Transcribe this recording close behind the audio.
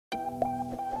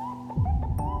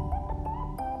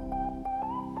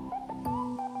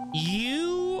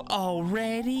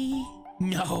already?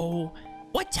 No.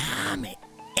 What time it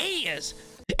is?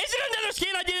 Is it another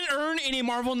skin I didn't earn in a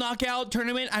Marvel Knockout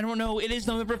tournament? I don't know. It is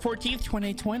November 14th,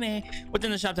 2020. What's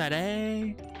in the shop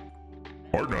today?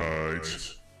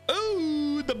 Fortnite.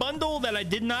 Ooh, the bundle that I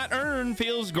did not earn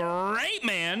feels great,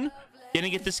 man.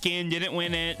 Didn't get the skin, didn't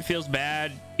win it. Feels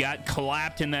bad. Got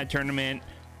clapped in that tournament.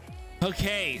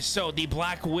 Okay, so the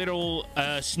Black Widow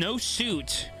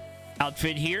snowsuit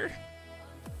outfit here.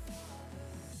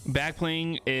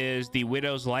 Backbling is the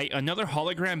Widow's Light. Another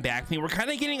hologram backbling. We're kind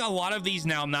of getting a lot of these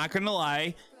now. I'm not going to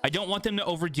lie. I don't want them to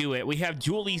overdo it. We have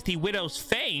Julie's the Widow's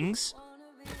Fangs.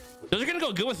 Those are going to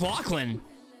go good with Lachlan.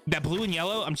 That blue and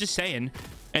yellow, I'm just saying.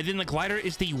 And then the glider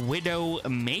is the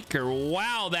Widowmaker.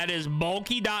 Wow, that is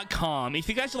bulky.com. If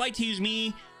you guys would like to use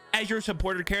me as your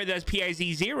supporter care, that's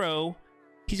PIZO.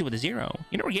 PIZO with a 0.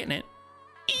 You know we're getting it.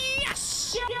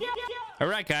 Yes! All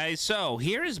right, guys. So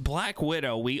here is Black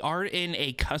Widow. We are in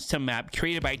a custom map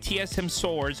created by TSM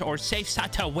Swords or Safe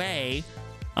Sataway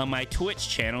on my Twitch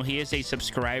channel. He is a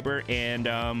subscriber,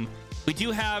 and we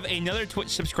do have another Twitch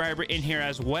subscriber in here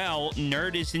as well.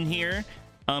 Nerd is in here.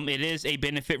 It is a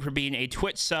benefit for being a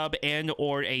Twitch sub and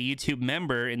or a YouTube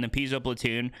member in the PIZO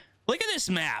platoon. Look at this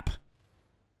map.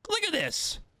 Look at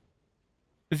this.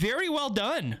 Very well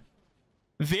done.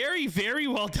 Very, very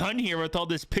well done here with all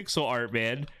this pixel art,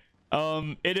 man.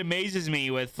 It amazes me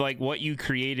with like what you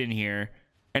create in here,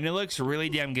 and it looks really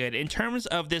damn good. In terms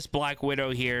of this Black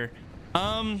Widow here,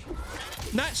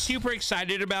 not super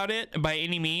excited about it by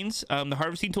any means. The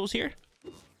harvesting tools here,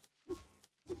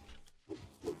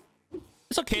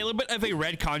 it's okay. A little bit of a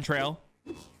red contrail.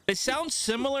 It sounds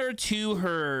similar to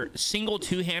her single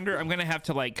two-hander. I'm gonna have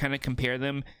to like kind of compare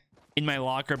them in my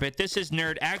locker, but this is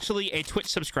Nerd, actually a Twitch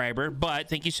subscriber, but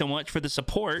thank you so much for the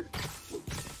support.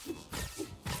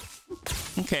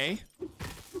 Okay,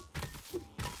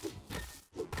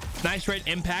 nice red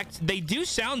impact. They do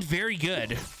sound very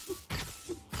good.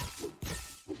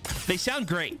 They sound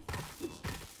great.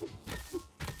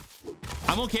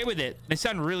 I'm okay with it. They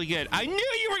sound really good. I knew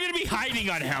you were gonna be hiding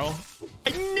on hell.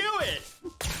 I knew it.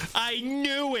 I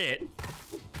knew it.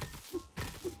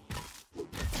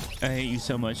 I hate you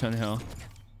so much on hell.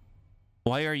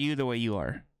 Why are you the way you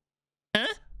are? Huh?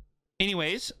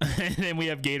 Anyways, and then we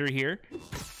have Gator here,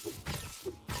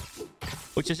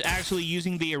 which is actually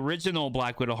using the original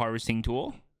Black Widow harvesting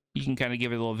tool. You can kind of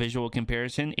give it a little visual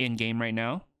comparison in game right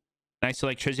now. Nice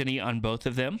electricity on both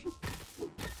of them.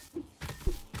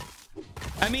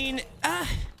 I mean,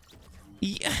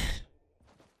 yeah.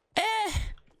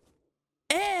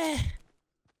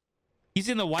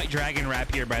 Using the white dragon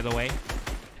wrap here, by the way.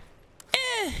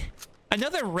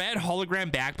 Another red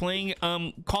hologram back bling.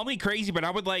 Call me crazy, but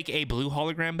I would like a blue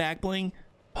hologram back bling,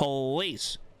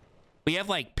 please. We have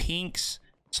like pinks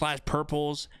 /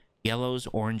 purples, yellows,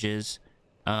 oranges.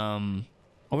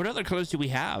 What other colors do we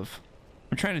have?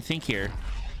 I'm trying to think here.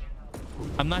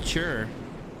 I'm not sure.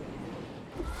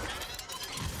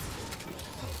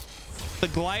 The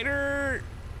glider,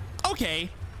 okay,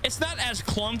 it's not as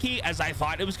clunky as I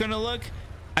thought it was gonna look.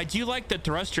 I do like the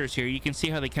thrusters here. You can see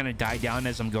how they kind of die down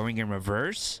as I'm going in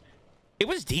reverse. It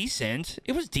was decent.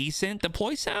 It was decent.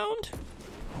 Deploy sound,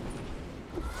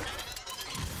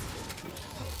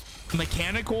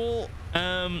 mechanical,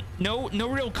 no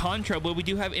real contra, but we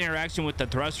do have interaction with the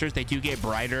thrusters. They do get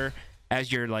brighter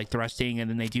as you're like thrusting, and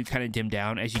then they do kind of dim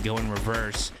down as you go in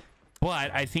reverse.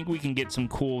 But I think we can get some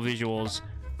cool visuals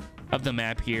of the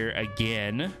map here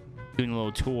again, doing a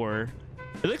little tour.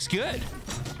 It looks good.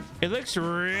 It looks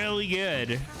really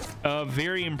good.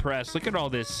 Very impressed. Look at all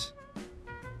this.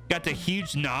 Got the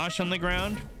huge nosh on the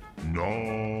ground.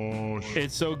 Nosh.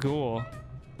 It's so cool.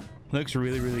 Looks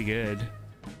really, really good.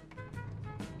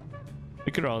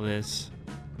 Look at all this.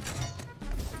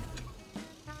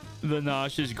 The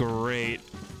nosh is great.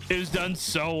 It was done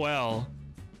so well.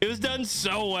 It was done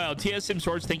so well. TSM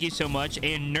Swords, thank you so much.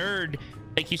 And Nerd,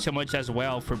 thank you so much as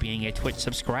well for being a Twitch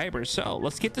subscriber. So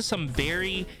let's get to some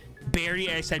very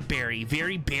genetic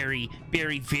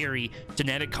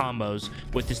combos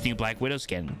with this new Black Widow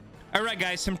skin. All right,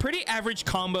 guys, some pretty average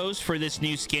combos for this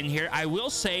new skin here. I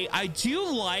will say I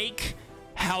do like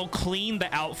how clean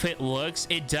the outfit looks.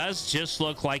 It does just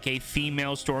look like a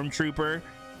female stormtrooper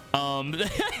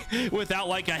without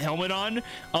like a helmet on.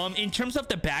 In terms of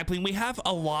the backbling, we have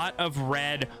a lot of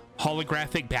red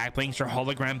holographic backblings or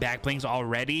hologram backblings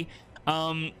already.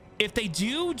 If they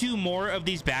do more of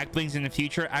these backblings in the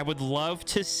future, I would love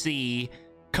to see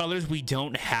colors we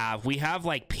don't have. We have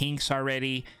like pinks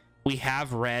already, we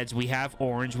have reds, we have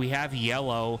orange, we have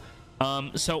yellow.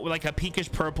 So like a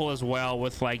pinkish purple as well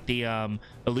with like the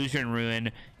illusion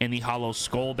ruin and the hollow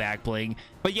skull back bling.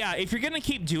 But yeah, if you're gonna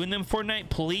keep doing them Fortnite,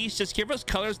 please just give us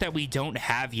colors that we don't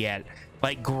have yet,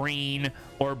 like green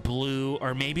or blue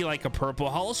or maybe like a purple.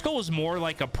 Hollow skull is more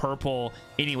like a purple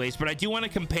anyways, but I do want to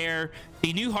compare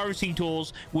the new harvesting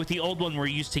tools with the old one we're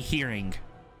used to hearing.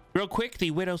 Real quick,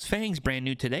 the Widow's Fangs, brand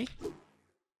new today.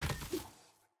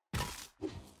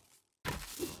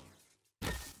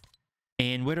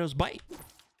 And Widow's Bite.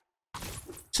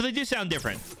 So they do sound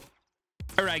different.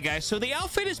 All right, guys, so the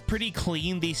outfit is pretty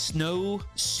clean. The snow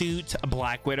suit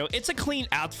Black Widow, it's a clean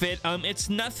outfit. It's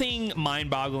nothing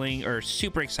mind-boggling or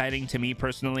super exciting to me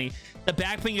personally. The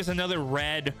back bling is another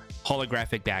red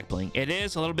holographic back bling. It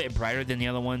is a little bit brighter than the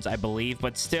other ones, I believe,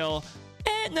 but still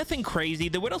nothing crazy.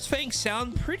 The Widow's Fangs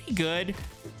sound pretty good.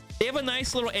 They have a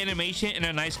nice little animation and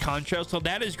a nice contrast, so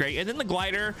that is great. And then the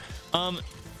glider,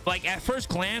 like at first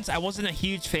glance, I wasn't a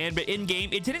huge fan, but in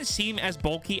game, it didn't seem as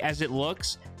bulky as it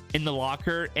looks in the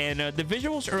locker. And the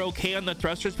visuals are okay on the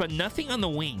thrusters, but nothing on the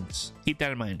wings. Keep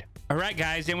that in mind. All right,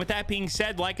 guys, and with that being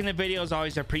said, liking the video is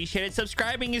always appreciated.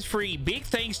 Subscribing is free. Big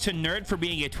thanks to Nerd for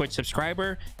being a Twitch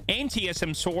subscriber, and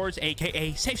TSM Swords,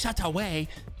 aka Safe Shots Away,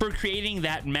 for creating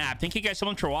that map. Thank you guys so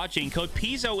much for watching. Code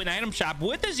PIZO in Item Shop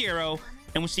with a 0,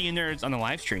 and we'll see you nerds on the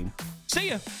live stream. See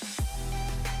ya.